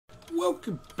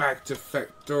welcome back to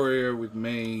Factorio with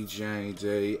me,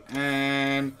 JD,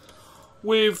 and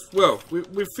we've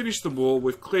finished the wall.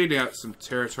 We've cleared out some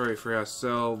territory for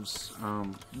ourselves.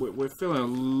 We're feeling a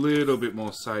little bit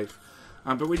more safe,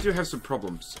 but we do have some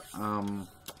problems. I'm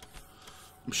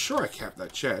sure I capped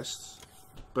that chest,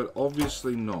 but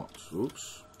obviously not.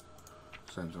 Oops.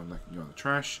 Same time that can go in the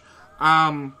trash.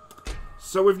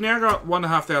 So we've now got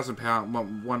 1,500 power,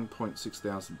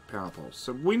 1.6 power poles.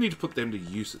 So we need to put them to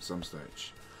use at some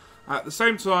stage. At the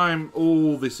same time,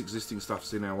 all this existing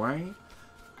stuff's in our way,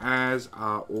 as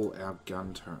are all our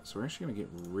gun turrets. So we're actually going to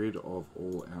get rid of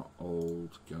all our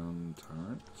old gun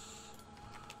turrets.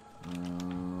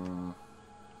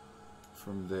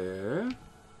 From there,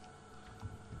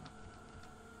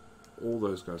 all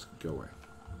those guys can go away.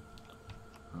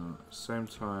 Same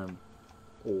time,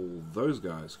 all those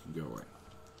guys can go away,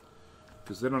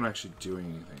 because they're not actually doing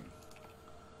anything.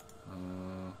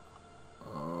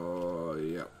 Oh,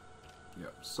 yep.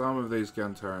 Some of these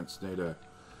gun turrets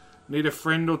need a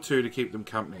friend or two to keep them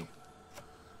company,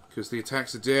 because the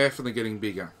attacks are definitely getting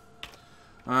bigger.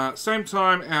 Same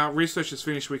time, our research is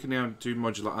finished. We can now do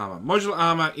modular armor. Modular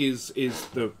armor is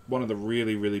one of the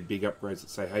really big upgrades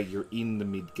that say, hey, you're in the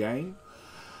mid game.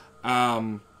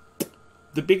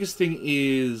 The biggest thing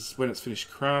is when it's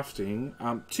finished crafting,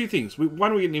 two things.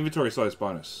 One, we get an inventory size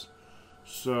bonus.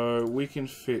 So we can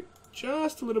fit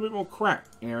just a little bit more crap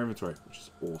in our inventory, which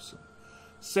is awesome.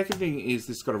 Second thing is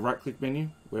this got a right click menu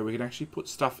where we can actually put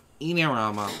stuff in our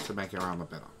armor to make our armor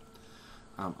better.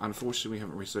 Unfortunately, we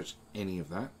haven't researched any of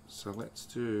that. So let's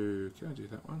do... Can I do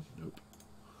that one? Nope.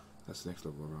 That's the next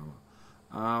level of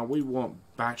armor. We want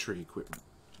battery equipment.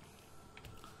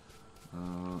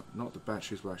 Not the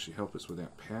batteries will actually help us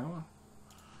without power.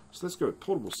 So let's go with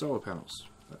portable solar panels.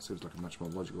 That seems like a much more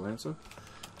logical answer.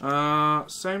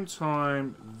 Same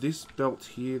time, this belt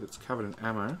here that's covered in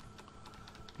ammo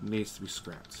needs to be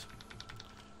scrapped,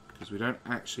 because we don't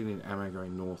actually need ammo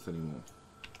going north anymore.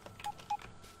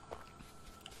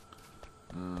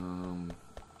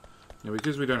 Now,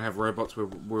 because we don't have robots,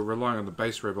 we're relying on the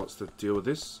base robots to deal with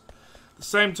this. At the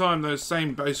same time, those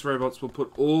same base robots will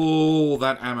put all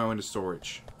that ammo into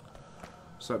storage.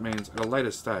 So that means at a later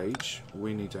stage,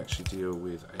 we need to actually deal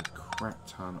with a crap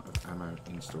ton of ammo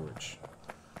in storage.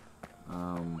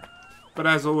 But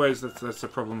as always, that's a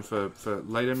problem for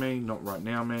later me, not right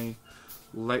now me.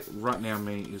 Right now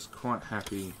me is quite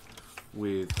happy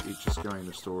with it just going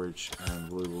to storage,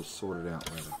 and we will sort it out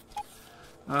later.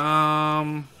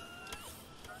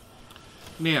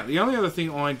 Now, the only other thing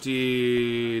I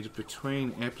did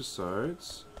between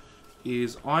episodes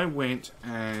is I went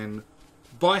and,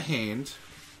 by hand,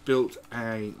 built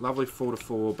a lovely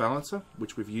 4-to-4 balancer,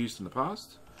 which we've used in the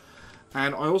past.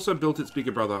 And I also built its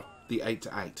bigger brother, the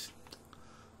 8-to-8.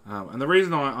 And the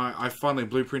reason I finally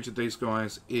blueprinted these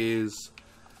guys is,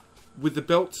 with the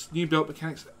belts, new belt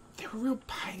mechanics, they're a real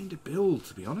pain to build,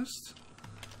 to be honest.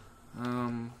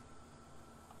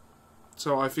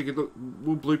 So I figured, look,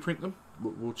 we'll blueprint them.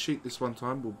 We'll cheat this one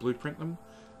time. We'll blueprint them,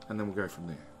 and then we'll go from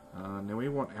there. Now we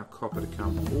want our copper to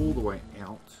come all the way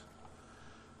out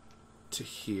to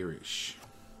here-ish.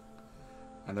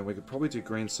 And then we could probably do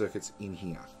green circuits in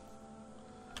here.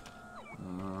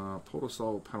 Portal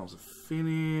solar panels are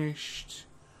finished.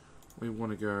 We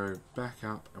want to go back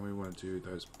up, and we want to do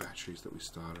those batteries that we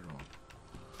started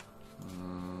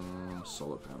on.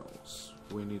 Solar panels.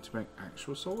 We need to make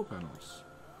actual solar panels,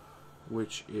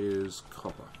 which is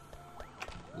copper.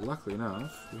 Luckily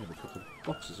enough, we have a couple of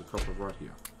boxes of copper right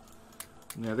here.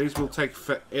 Now, these will take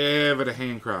forever to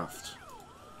handcraft.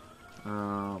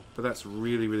 But that's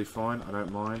really fine. I don't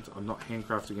mind. I'm not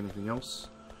handcrafting anything else.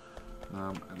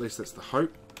 At least that's the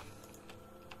hope.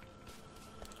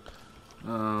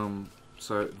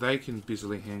 So they can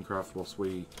busily handcraft whilst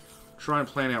we try and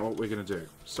plan out what we're going to do.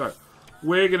 So,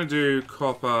 we're going to do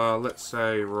copper, let's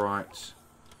say, right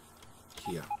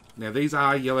here. Now, these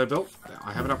are yellow belt.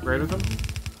 I haven't upgraded them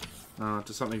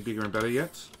to something bigger and better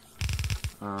yet.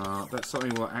 That's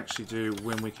something we'll actually do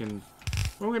when we can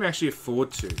actually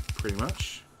afford to, pretty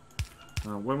much.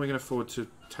 When we can afford to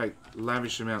take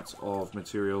lavish amounts of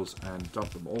materials and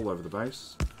dump them all over the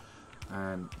base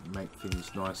and make things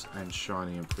nice and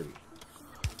shiny and pretty.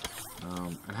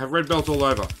 And have red belt all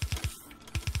over.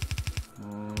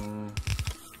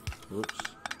 Whoops.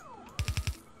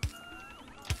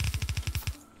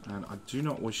 And I do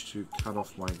not wish to cut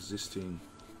off my existing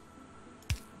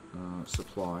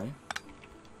supply.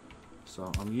 So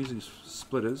I'm using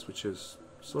splitters, which is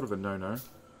sort of a no-no.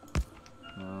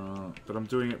 But I'm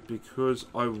doing it because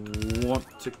I want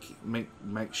to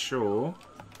make sure.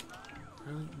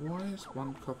 Really, why is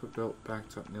one copper belt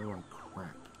backed up and the other one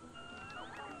crap?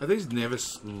 Are these never...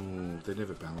 they're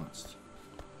never balanced.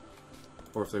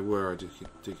 Or if they were, I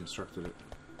deconstructed it.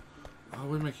 Oh,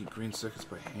 we're making green circuits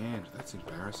by hand. That's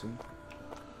embarrassing.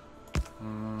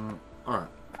 Alright.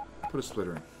 Put a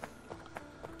splitter in.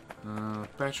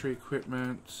 Battery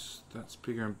equipment. That's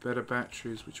bigger and better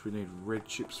batteries, which we need red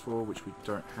chips for, which we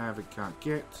don't have and can't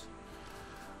get.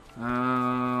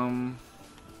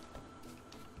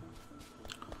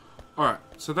 Alright,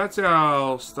 so that's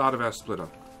our start of our splitter.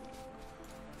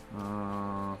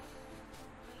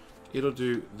 It'll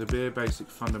do the bare basic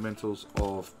fundamentals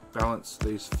of balance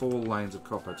these 4 lanes of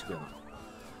copper together.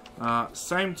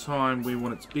 Same time, we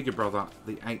want its bigger brother,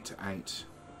 the 8 to 8,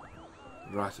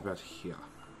 right about here.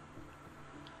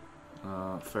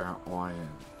 For our iron.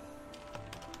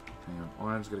 Hang on,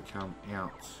 iron's going to come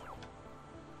out.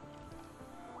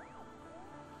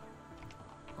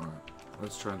 Alright,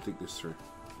 let's try and think this through.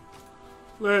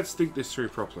 Let's think this through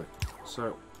properly.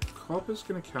 So, copper's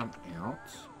going to come out.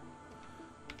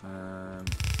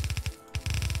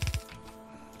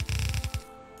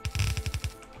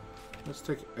 Let's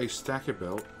take a stacker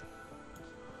belt,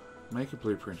 make a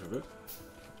blueprint of it,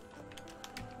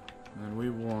 and we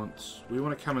want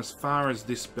to come as far as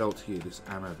this belt here, this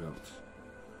ammo belt,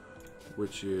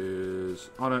 which is,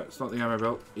 oh no, it's not the ammo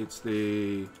belt, it's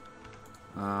the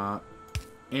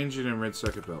engine and red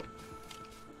circuit belt.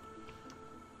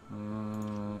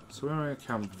 So we're going to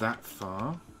come that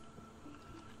far,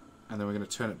 and then we're going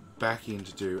to turn it back in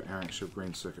to do our actual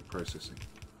green circuit processing.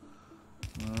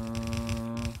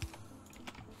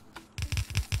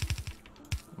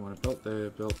 I want a belt there,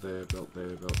 belt there, belt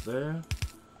there, belt there.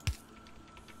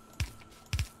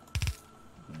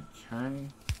 Okay.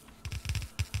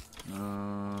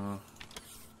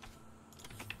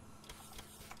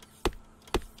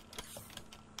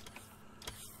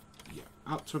 Yeah,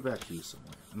 up to about here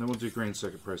somewhere. And then we'll do green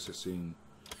circuit processing.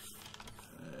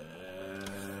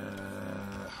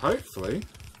 Hopefully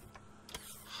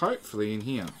in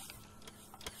here.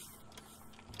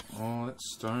 Oh,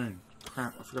 that's stone.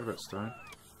 Crap, I forgot about stone.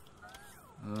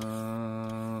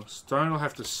 Stone will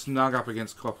have to snug up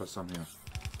against copper somehow.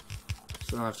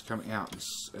 So I'll have to come out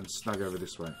and snug over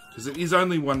this way. Because it is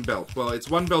only one belt. Well, it's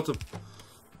one belt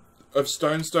of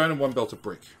stone and one belt of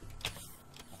brick.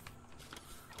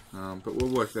 But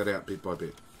we'll work that out bit by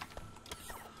bit.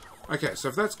 Okay, so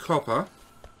if that's copper,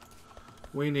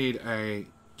 we need a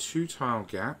 2-tile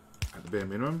gap at the bare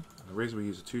minimum. The reason we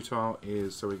use a 2-tile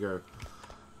is so we go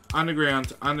underground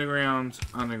to underground,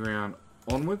 underground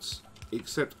onwards.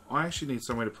 Except I actually need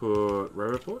somewhere to put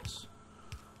roboports,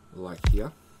 like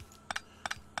here.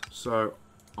 So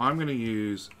I'm going to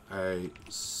use a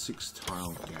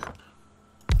 6-tile gap,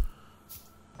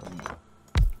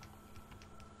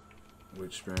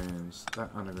 which means that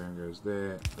underground goes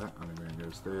there, that underground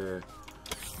goes there,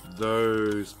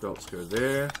 those belts go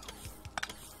there.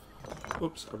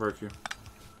 Oops, I broke you.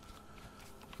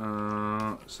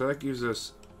 So that gives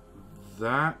us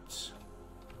that.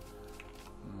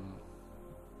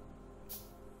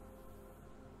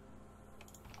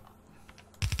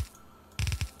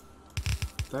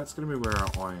 That's going to be where our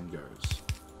iron goes.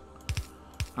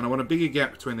 And I want a bigger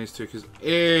gap between these two because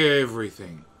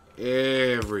everything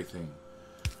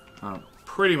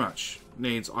pretty much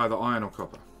needs either iron or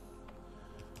copper.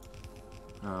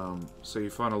 So you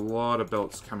find a lot of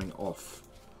belts coming off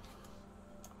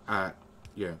at,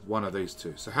 yeah, one of these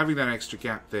two. So having that extra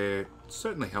gap there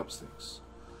certainly helps things.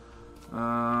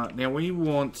 Now we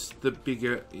want the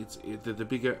bigger,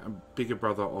 the bigger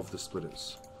brother of the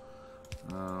splitters.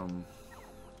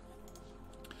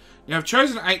 Now I've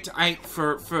chosen 8 to 8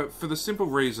 for the simple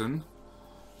reason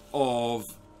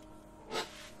of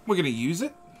we're going to use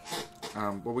it.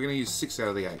 Well, we're going to use 6 out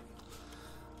of the 8.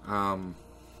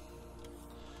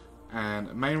 And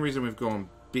the main reason we've gone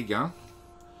bigger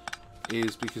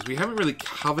is because we haven't really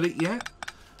covered it yet.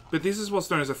 But this is what's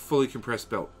known as a fully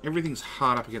compressed belt. Everything's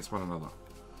hard up against one another.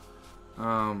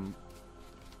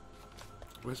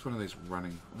 Where's one of these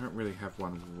running? I don't really have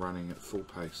one running at full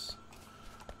pace.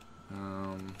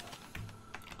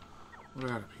 What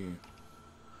about up here?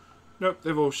 Nope,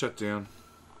 they've all shut down.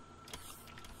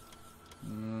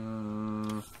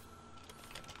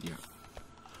 Yeah.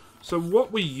 So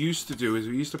what we used to do is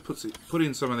we used to put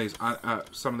in some of these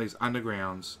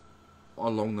undergrounds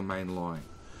along the main line,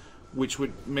 which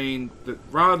would mean that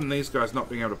rather than these guys not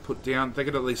being able to put down, they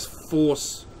could at least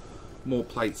force more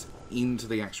plates into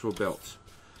the actual belt.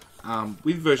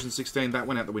 With version 16, that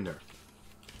went out the window.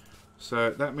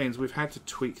 So that means we've had to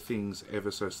tweak things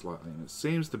ever so slightly. And it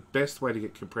seems the best way to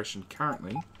get compression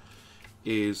currently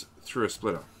is through a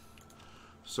splitter.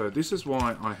 So this is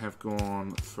why I have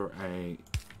gone for a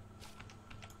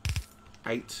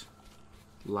 8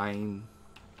 lane.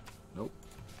 Nope,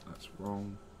 that's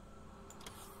wrong.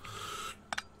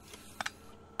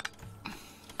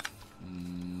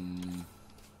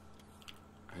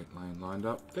 8 lane lined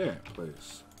up there,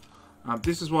 please.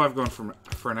 This is why I've gone for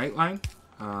an 8 lane.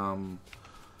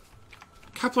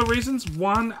 Couple of reasons.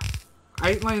 One,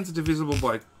 8 lanes are divisible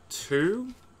by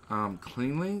 2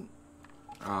 cleanly.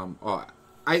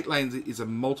 8 lanes is a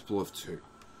multiple of 2.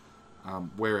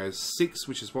 Whereas 6,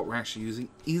 which is what we're actually using,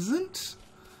 isn't.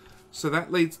 So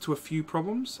that leads to a few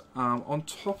problems. On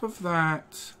top of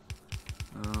that,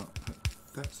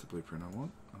 that's the blueprint I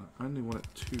want. I only want it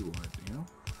 2 wide now.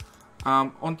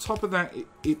 On top of that,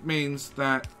 it means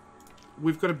that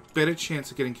we've got a better chance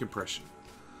of getting compression.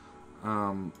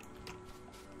 In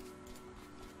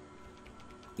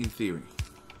theory.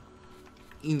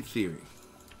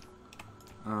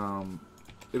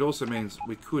 It also means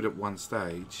we could, at one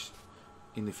stage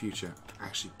in the future,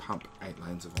 actually pump 8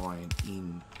 lanes of iron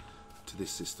in to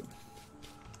this system.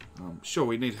 Sure,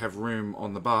 we need to have room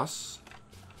on the bus.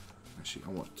 Actually,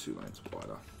 I want 2 lanes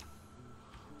wider.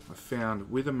 I found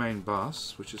with a main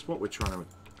bus, which is what we're trying to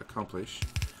accomplish,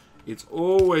 it's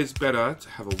always better to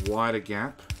have a wider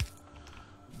gap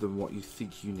than what you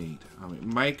think you need. It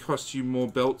may cost you more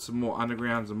belts and more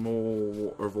undergrounds and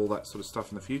more of all that sort of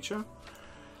stuff in the future,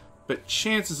 but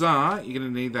chances are you're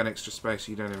going to need that extra space,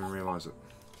 you don't even realise it.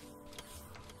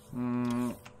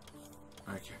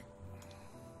 Okay.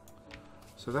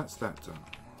 So that's that done.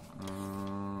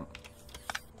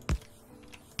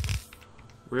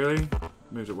 Really?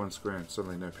 Moved it 1 square and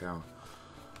suddenly no power.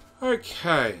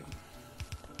 Okay.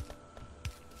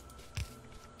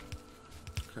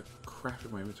 Got crap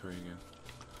in my inventory again.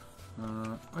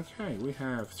 Okay, we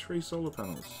have 3 solar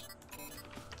panels.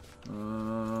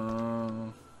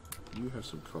 You have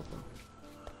some copper.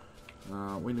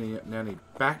 We now need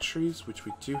batteries, which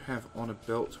we do have on a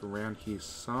belt around here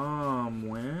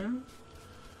somewhere.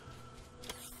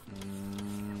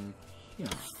 Yeah.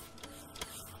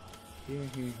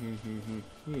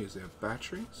 Here's our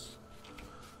batteries.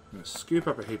 I'm going to scoop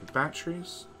up a heap of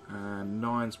batteries, and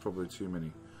 9's probably too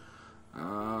many.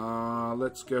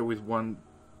 Let's go with 1,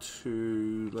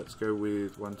 2. Let's go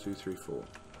with 1, 2, 3, 4.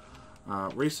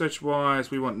 Research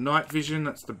wise, we want night vision.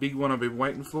 That's the big one I've been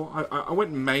waiting for. I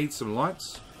went and made some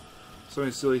lights, some of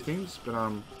these silly things, but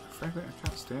frankly I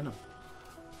can't stand them,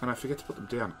 and I forget to put them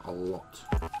down a lot.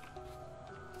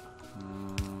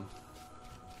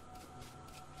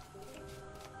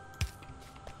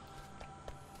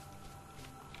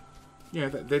 Yeah,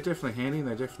 they're definitely handy and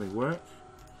they definitely work.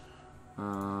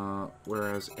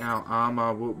 Whereas our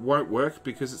armor won't work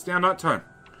because it's now night time.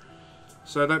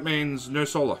 So that means no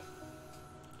solar.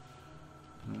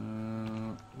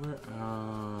 Where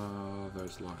are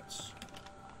those lights?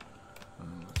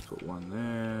 Let's put 1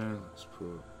 there. Let's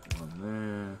put 1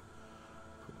 there.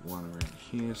 Put 1 around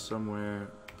here somewhere.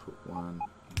 Put 1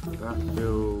 in that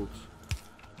build.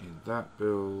 In that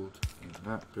build. In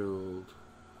that build.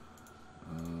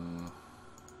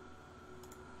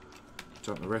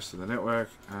 Dump the rest of the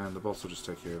network, and the boss will just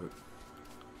take care of it.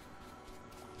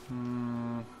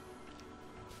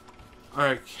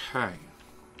 Okay.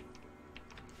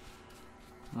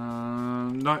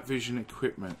 Night vision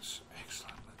equipment.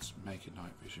 Excellent. Let's make a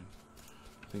night vision.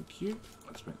 Thank you.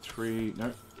 Let's make 3.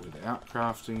 No, without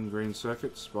crafting green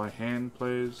circuits by hand,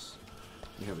 please.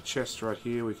 We have a chest right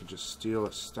here we can just steal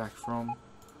a stack from.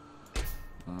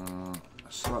 A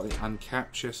slightly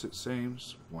uncapped chest, it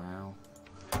seems. Wow.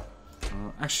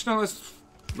 Actually, no, let's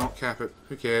not cap it.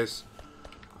 Who cares?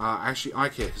 Actually, I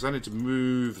care, because I need to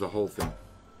move the whole thing.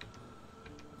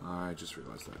 I just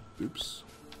realised that. Oops.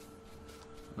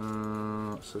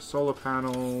 So solar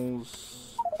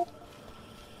panels.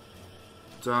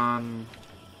 Done.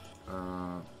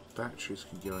 Batteries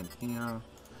can go in here.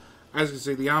 As you can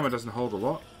see, the armour doesn't hold a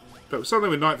lot. But suddenly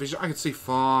with night vision, I can see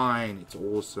fine. It's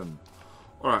awesome.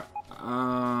 Alright.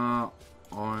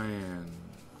 Iron.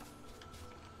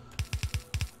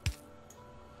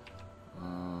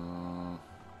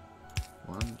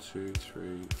 1, 2,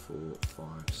 3, 4,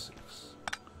 5, 6.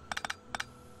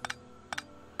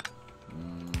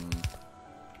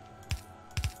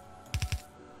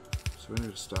 So we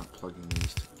need to start plugging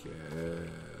these together.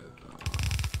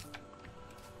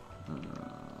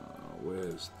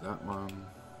 Where's that one?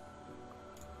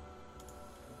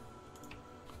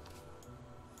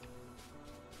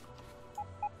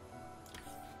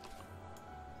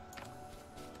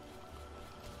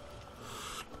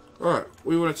 Alright,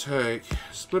 we want to take,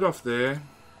 split off there.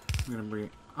 I'm going to bring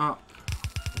it up,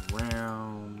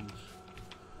 around.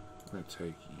 I'm going to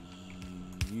take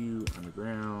you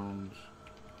underground.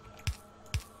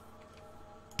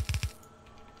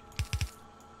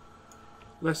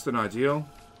 Less than ideal,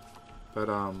 but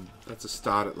that's a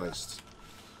start at least.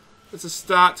 It's a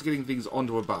start to getting things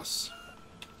onto a bus.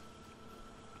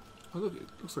 Oh look, it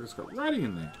looks like it's got writing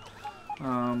in there.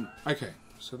 Okay,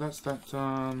 so that's that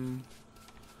done.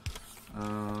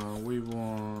 We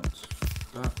want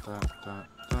that.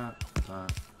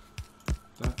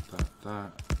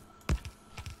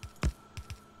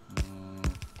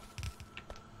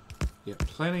 Yeah,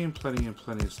 plenty of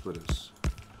splitters.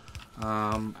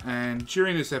 And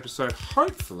during this episode,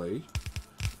 hopefully,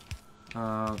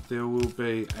 there will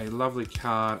be a lovely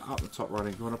card up the top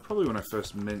right-hand corner, probably when I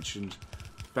first mentioned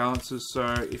balances. So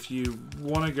if you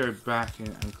want to go back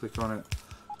and click on it,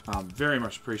 very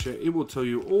much appreciate it. It will tell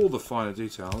you all the finer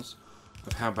details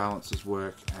of how balances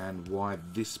work and why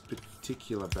this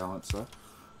particular balancer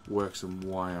works and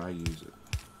why I use it.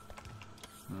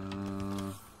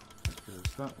 That goes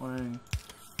that way,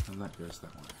 and that goes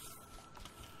that way.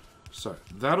 So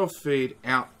that'll feed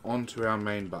out onto our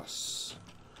main bus.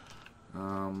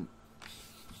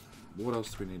 What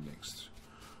else do we need next?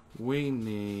 We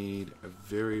need a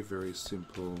very, very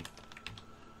simple...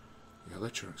 Yeah,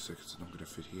 electronic circuits are not going to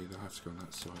fit here. They'll have to go on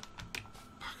that side.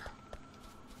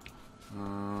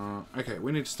 Okay,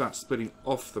 we need to start splitting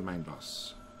off the main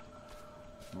bus.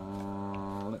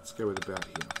 Let's go with about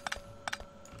here.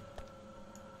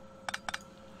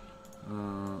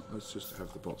 Let's just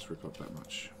have the bolts rip up that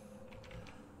much.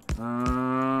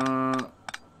 Now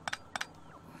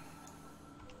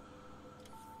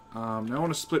I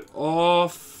want to split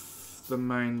off the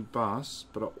main bus,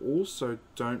 but I also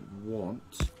don't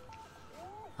want...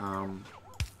 I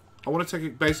want to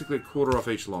take basically a quarter off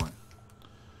each line.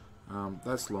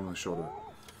 That's long and short of it.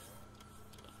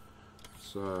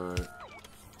 So...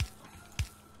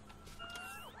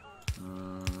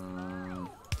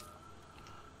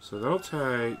 so that'll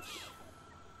take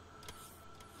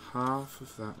half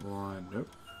of that line. Nope.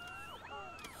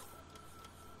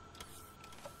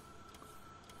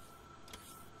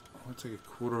 I want to take a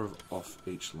quarter off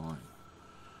each line.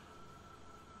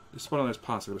 This is one of those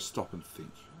parts I've got to stop and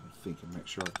think and make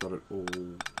sure I've got it all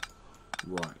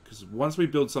right. Because once we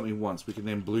build something once, we can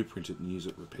then blueprint it and use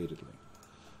it repeatedly.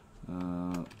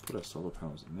 Put our solar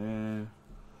panels in there.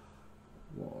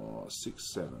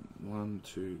 6, 7. 1,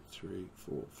 2, 3,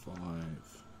 4, 5,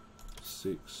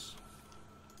 6.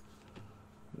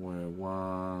 We're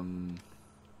 1.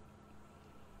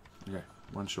 Okay,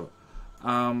 1 short.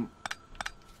 Okay,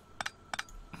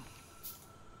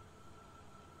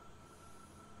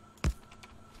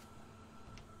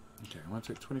 I want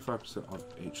to take 25% off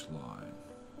each line.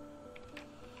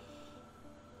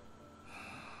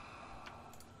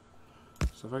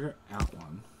 So if I go out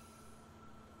one.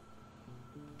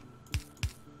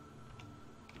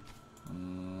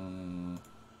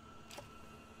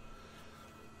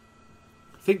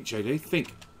 Think, JD,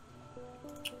 think.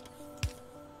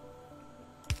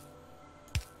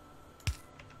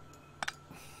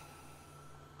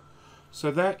 So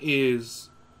that is...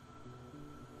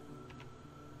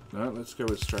 No, let's go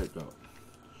with straight belt.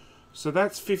 So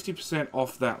that's 50%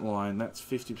 off that line. That's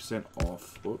 50%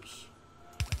 off. Whoops.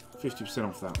 50%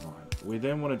 off that line. We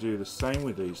then want to do the same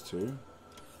with these two.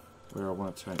 Where I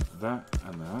want to take that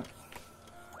and that.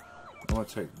 I want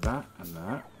to take that and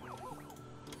that.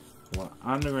 I want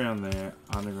underground there,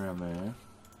 underground there.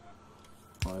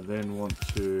 I then want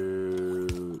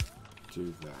to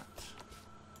do that.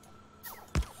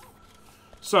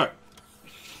 So,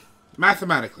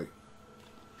 mathematically.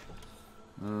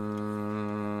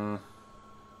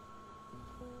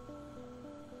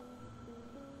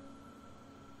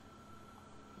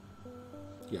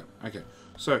 Yeah, okay.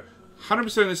 So,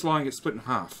 100% of this line gets split in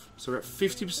half. So about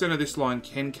 50% of this line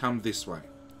can come this way.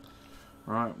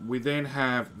 Alright, we then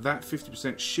have that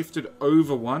 50% shifted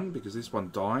over one, because this one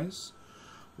dies.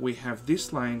 We have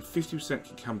this lane, 50%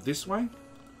 can come this way.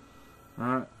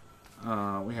 Alright,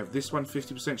 we have this one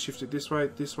 50% shifted this way,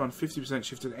 this one 50%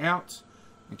 shifted out,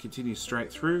 and continues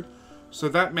straight through. So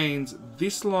that means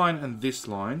this line and this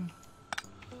line,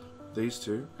 these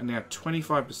two, are now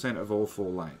 25% of all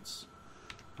 4 lanes.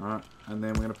 Alright, and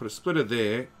then we're going to put a splitter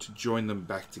there to join them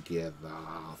back together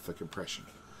for compression.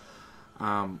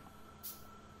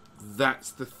 That's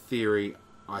the theory,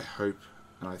 I hope,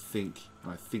 and I think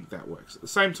that works. At the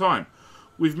same time,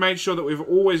 we've made sure that we've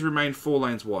always remained 4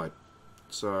 lanes wide.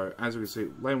 So, as we can see,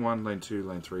 lane 1, lane 2,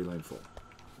 lane 3, lane 4.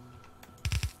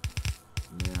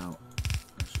 Now,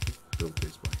 I should just build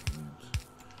these by hand.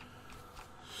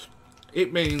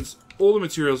 It means all the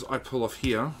materials I pull off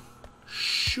here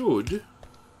should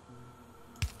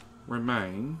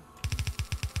remain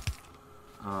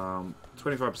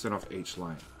 25% off each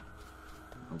lane,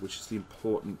 which is the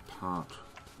important part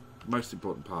most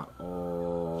important part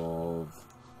of...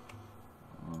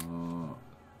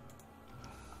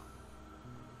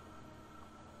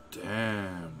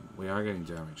 damn, we are getting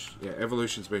damaged. Yeah,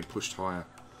 evolution's been pushed higher.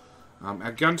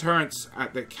 Our gun turrets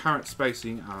at their current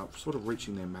spacing are sort of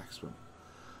reaching their maximum.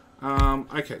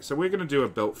 Okay, so we're going to do a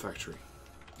belt factory.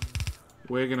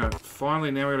 We're going to,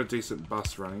 finally, now we've got a decent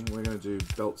bus running, we're going to do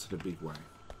belts in a big way.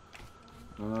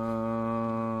 We're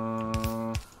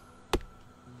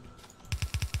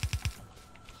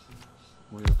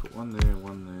going to put one there,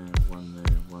 one there, one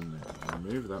there, one there.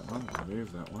 Remove that one,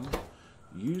 remove that one.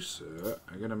 You, sir,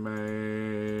 are going to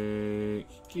make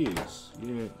gears.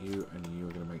 Yeah, you and you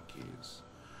are going to make gears.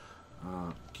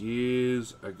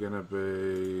 Gears are going to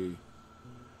be...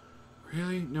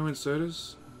 Really? No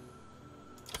inserters?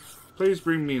 Please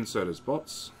bring me inserters,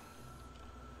 bots.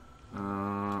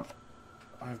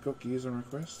 I've got gears on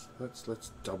request.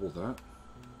 Let's double that.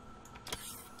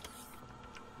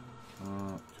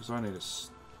 Because I need a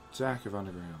stack of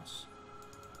undergrounds.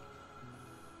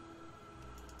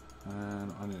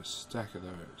 And I need a stack of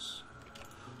those.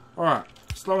 Alright,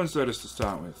 slow inserters to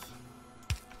start with.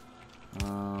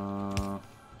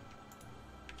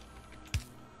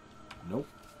 Nope.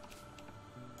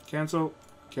 Cancel.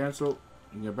 Cancel.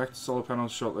 You can go back to solar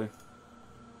panels shortly.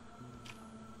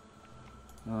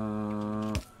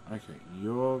 Okay,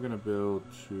 you're going to build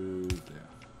to there.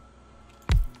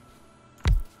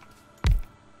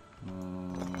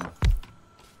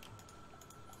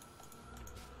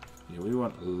 Yeah, we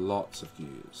want lots of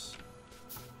gears.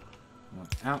 We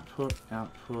want output,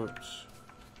 output,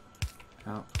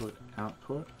 output,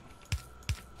 output.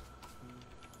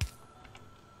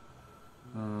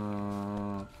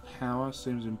 Power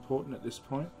seems important at this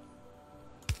point.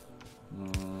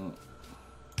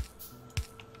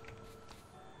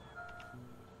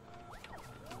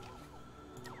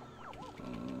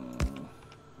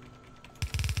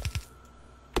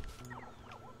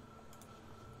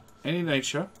 Any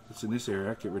nature that's in this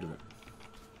area, get rid of it.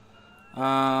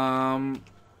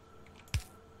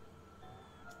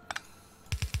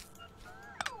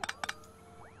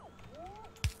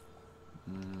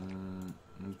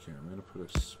 Okay, I'm going to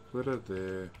put a splitter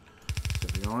there,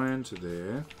 set the iron to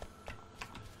there,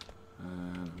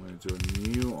 and I'm going to do a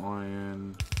new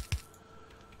iron,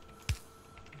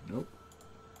 nope,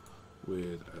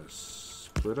 with a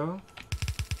splitter.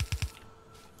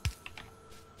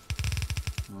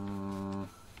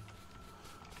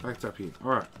 Backed up here.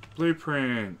 Alright,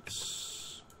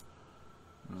 blueprints.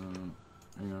 Hang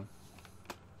on.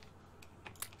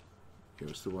 Yeah,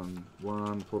 we're still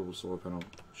one portable solar panel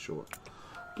short.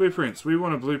 Blueprints. We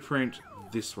want to blueprint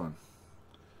this one.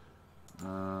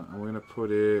 And we're going to put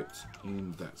it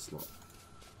in that slot.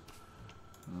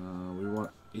 We want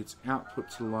its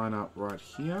output to line up right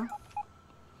here.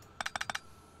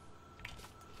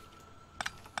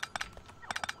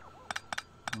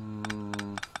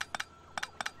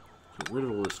 Get rid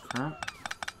of all this crap.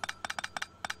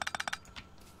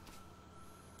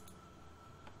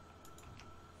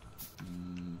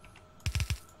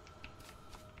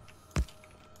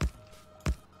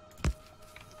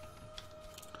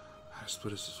 I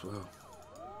split this as well.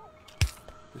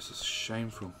 This is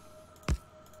shameful.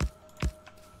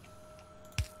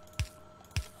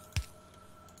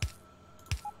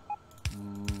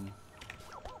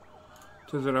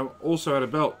 Turns out I'm also out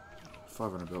of belt.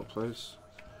 500 belt, please.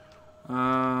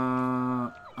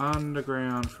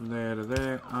 Underground from there to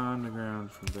there.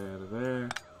 Underground from there to there.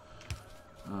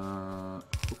 Hook.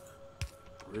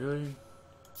 Really?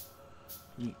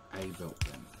 We need a belt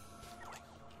then.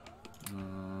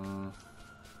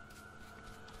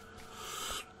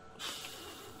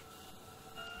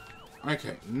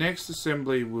 Okay, next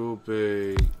assembly will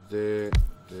be there,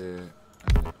 there,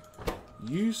 and there.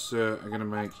 You, sir, are going to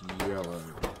make yellow.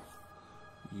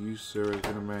 You, sir, are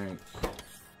going to make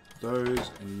those,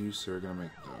 and you, sir, are going to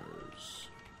make those.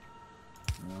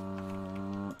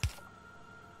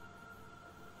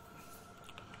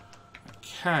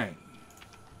 Okay.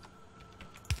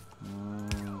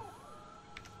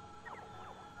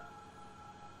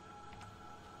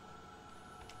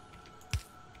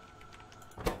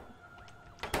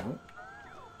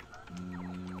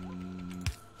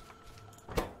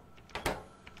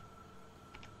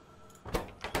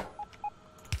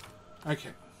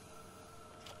 Okay.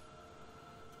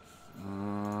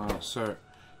 So,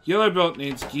 yellow belt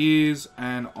needs gears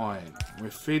and iron. We're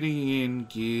feeding in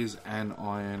gears and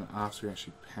iron after we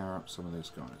actually power up some of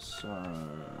these guys. So,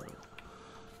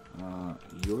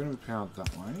 you're going to be powered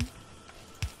that way.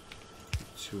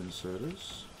 2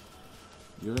 inserters.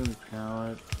 You're going to be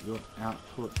powered. Your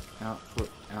output, output,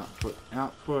 output,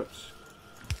 output.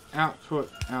 output,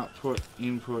 output,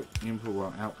 input, input,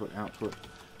 well, output, output.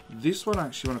 This one I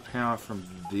actually want to power from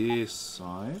this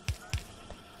side.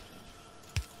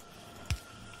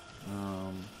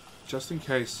 Just in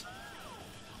case.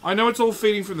 I know it's all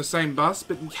feeding from the same bus,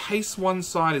 but in case one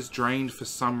side is drained for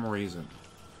some reason.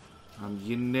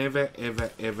 You never, ever,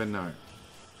 ever know.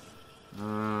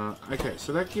 Okay,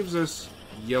 so that gives us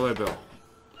yellow belt.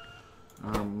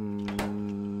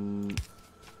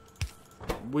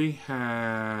 We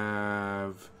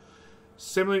have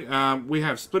we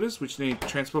have splitters which need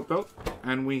transport belt,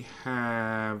 and we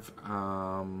have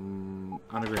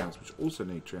undergrounds which also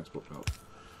need transport belt.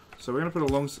 So we're going to put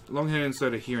a long head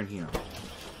inserter here and here.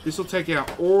 This will take our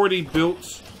already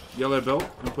built yellow belt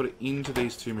and put it into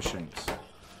these two machines.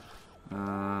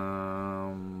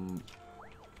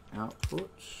 Output,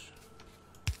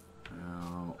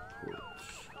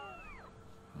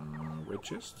 red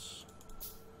chests.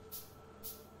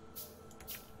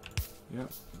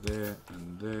 Yep, there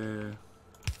and there.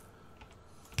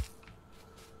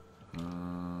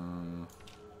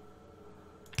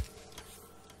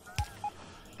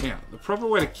 Now, the proper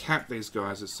way to cap these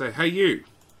guys is say, hey you,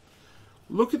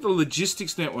 look at the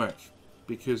logistics network,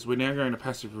 because we're now going to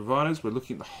passive providers, we're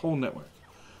looking at the whole network.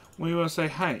 We want to say,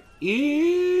 hey,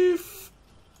 if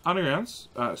undergrounds,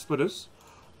 splitters,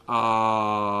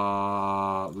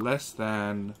 are less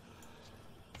than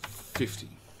 50.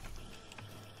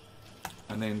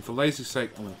 And then for lazy's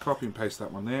sake, I'm going to copy and paste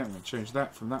that one there. I'm going to change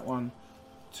that from that one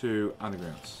to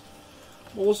undergrounds.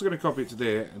 We're also going to copy it to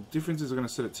there. And the difference is I'm going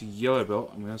to set it to yellow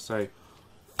belt. I'm going to say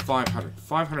 500.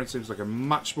 500 seems like a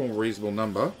much more reasonable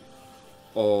number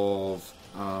of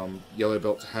yellow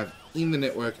belt to have in the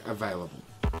network available.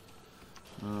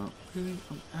 Really?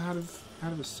 I'm out of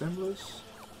assemblers?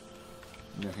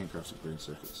 No, handcrafts of green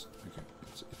circuits. Okay,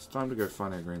 it's time to go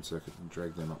find our green circuit and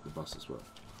drag them up the bus as well.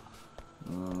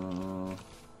 1,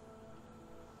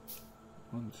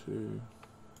 2.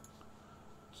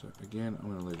 So again, I'm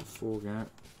going to leave a 4 gap.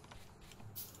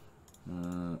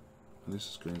 And this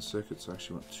is green circuits, so I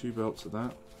actually want 2 belts of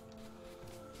that.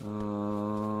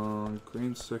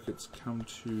 Green circuits come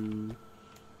to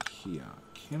here.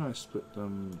 Can I split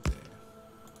them there?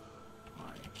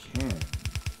 I can.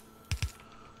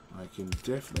 I can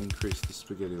definitely increase the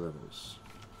spaghetti levels.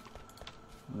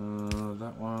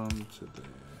 That one to there.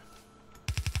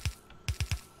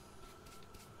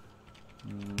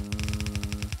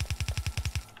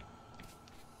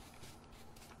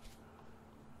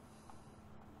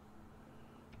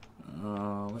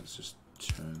 Let's just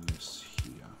turn this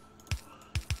here.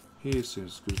 Here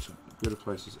seems good a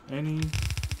place as any.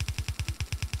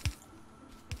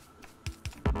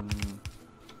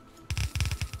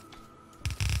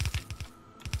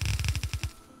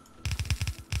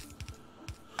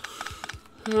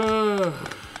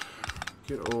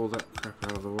 Get all that crap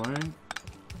out of the way,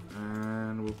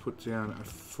 and we'll put down a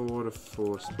 4 to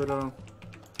 4 splitter.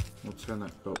 We'll turn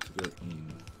that belt to go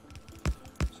in.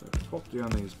 So pop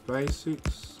down these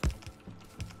basics.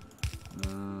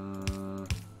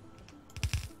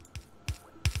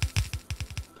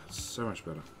 That's so much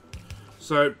better.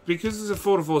 So because it's a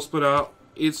 4 to 4 splitter,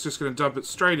 it's just going to dump it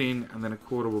straight in, and then a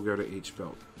quarter will go to each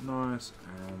belt. Nice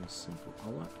and simple. I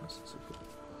like nice and simple.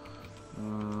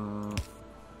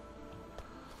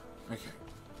 Okay,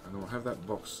 and then we'll have that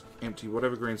box empty.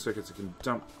 Whatever green circuits it can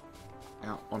dump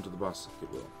out onto the bus, it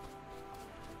will.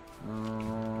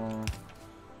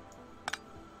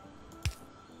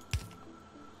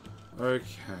 Okay.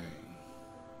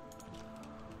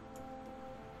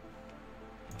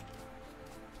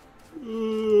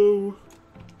 Oh.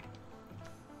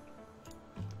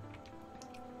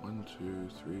 1, 2,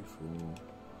 3, 4.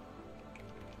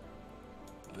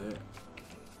 There.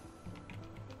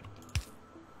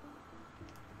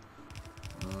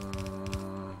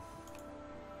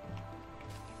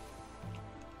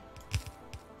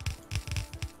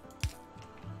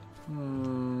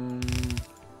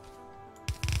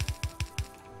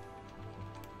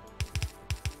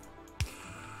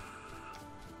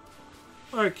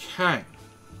 Okay.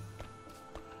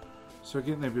 So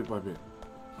getting there bit by bit.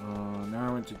 Now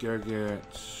I went to go get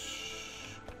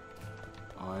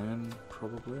iron,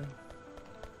 probably.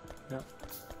 Yep.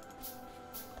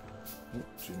 Oh,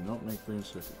 do not make green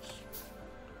circuits.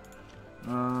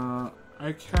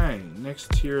 Okay,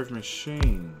 next tier of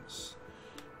machines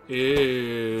is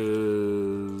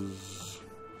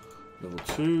level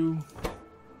 2,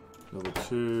 level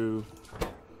 2,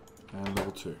 and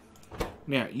level 2.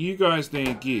 Now, you guys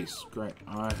need gears. Great,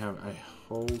 I have a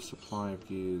whole supply of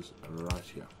gears right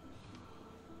here.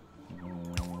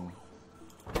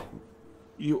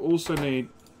 You also need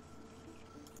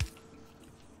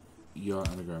your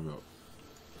underground belt.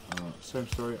 Same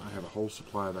story, I have a whole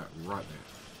supply of that right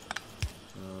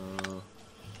there.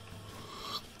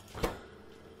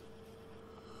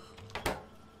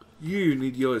 You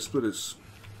need yellow splitters.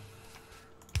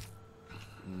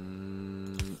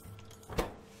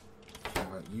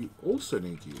 You also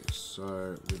need gears,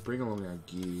 so we bring along our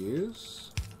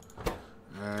gears,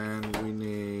 and we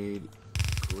need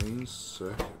green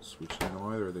circuits, which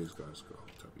neither of these guys got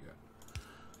hooked up yet.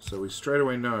 So we straight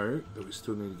away know that we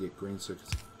still need to get green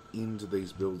circuits into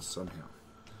these builds somehow.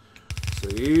 So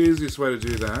the easiest way to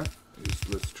do that is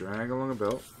let's drag along a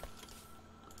belt.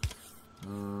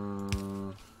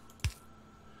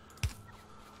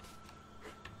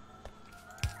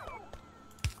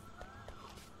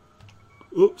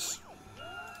 Oops.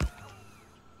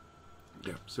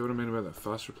 Yeah, see what I mean about that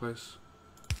fast replace?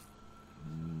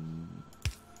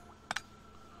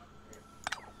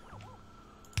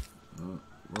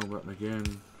 Wrong button again.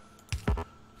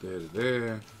 There to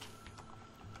there.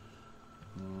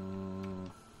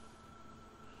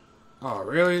 Oh,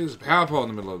 really? There's a power pole in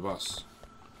the middle of the bus.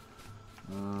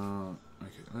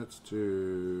 Okay, let's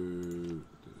do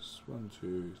this. 1,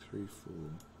 2, 3, 4.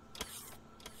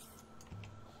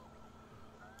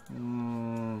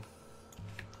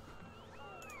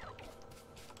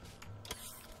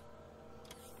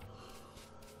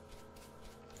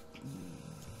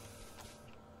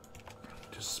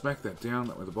 Just smack that down,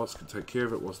 that way the bots can take care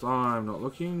of it whilst I'm not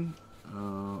looking.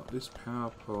 This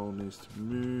power pole needs to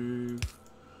move.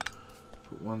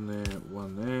 Put one there,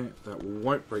 one there. That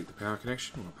won't break the power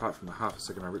connection, apart from the half a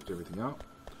second I ripped everything up.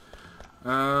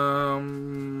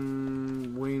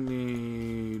 We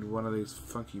need one of these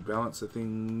funky balancer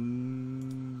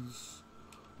things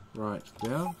right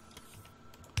down.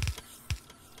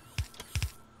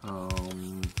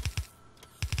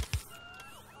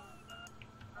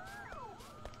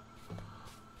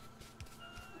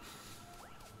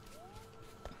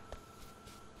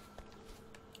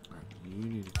 You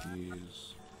need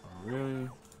gears. Oh, really?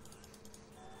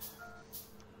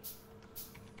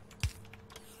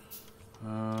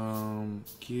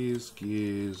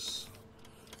 Gears,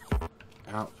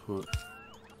 output,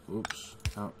 oops,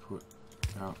 output.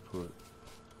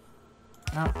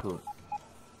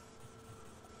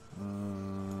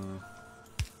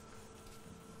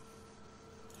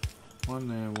 One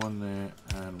there,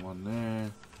 and one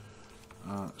there.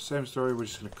 Same story, we're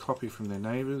just going to copy from their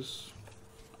neighbours.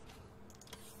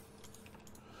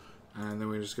 And then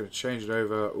we're just going to change it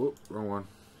over, whoop, wrong one,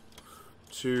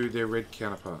 to their red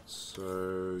counterparts.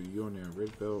 So you're now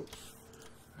red belt,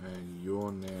 and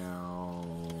you're now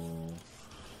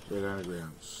red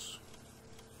undergrounds.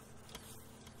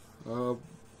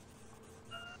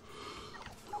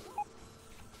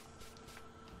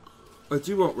 I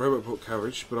do want robot port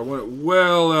coverage, but I want it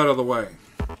well out of the way,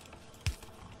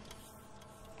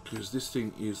 because this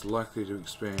thing is likely to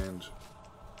expand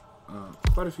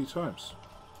quite a few times,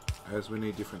 as we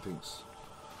need different things.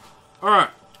 Alright.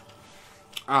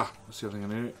 That's the other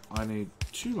thing I need. I need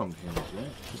 2 long handles there,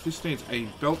 because this needs a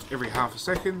belt every half a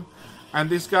second, and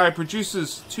this guy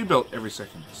produces 2 belt every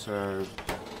second. So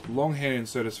long hand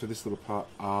inserters for this little part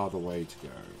are the way to go.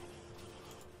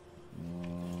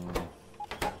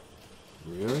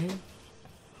 Really?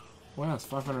 Wow, it's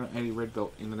 580 red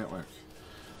belt in the network.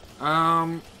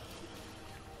 I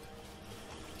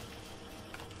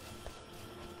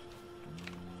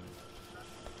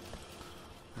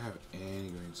have any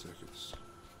green circuits.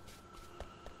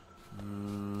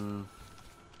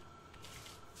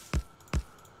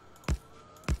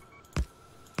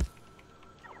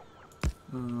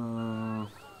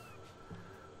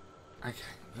 Okay,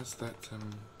 that's that.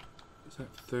 Is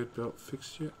that third belt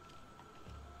fixed yet?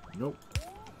 Nope.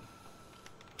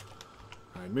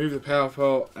 I moved the power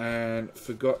pole and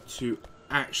forgot to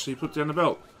actually put down the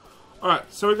belt.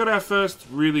 Alright, so we got our first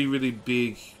really, really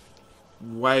big,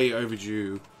 way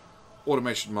overdue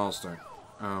automation milestone.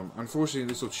 Unfortunately,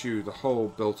 this will chew the whole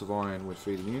belt of iron we're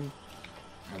feeding in,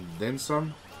 and then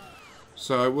some.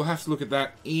 So we'll have to look at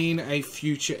that in a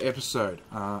future episode.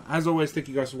 As always, thank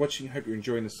you guys for watching. Hope you're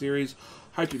enjoying the series.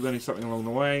 Hope you're learning something along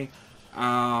the way.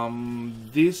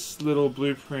 This little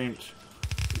blueprint,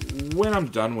 when I'm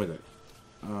done with it,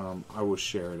 I will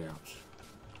share it out.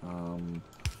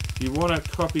 If you want a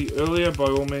copy earlier, by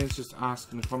all means, just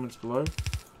ask in the comments below.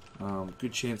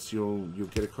 Good chance you'll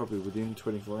get a copy within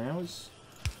 24 hours.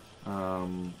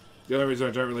 The only reason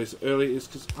I don't release it early is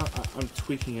because I'm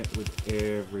tweaking it with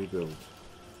every build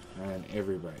and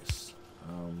every base.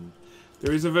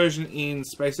 There is a version in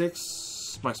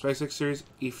SpaceX, my SpaceX series,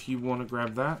 if you want to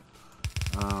grab that.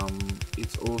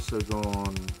 It's also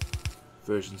gone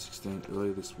version 16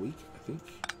 earlier this week, I think.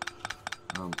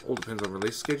 All depends on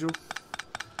release schedule.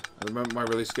 At the moment, my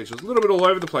release schedule is a little bit all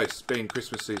over the place, being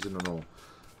Christmas season and all.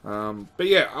 But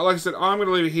yeah, like I said, I'm going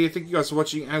to leave it here. Thank you guys for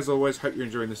watching. As always, hope you're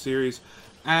enjoying the series.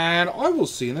 And I will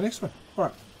see you in the next one.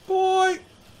 Alright.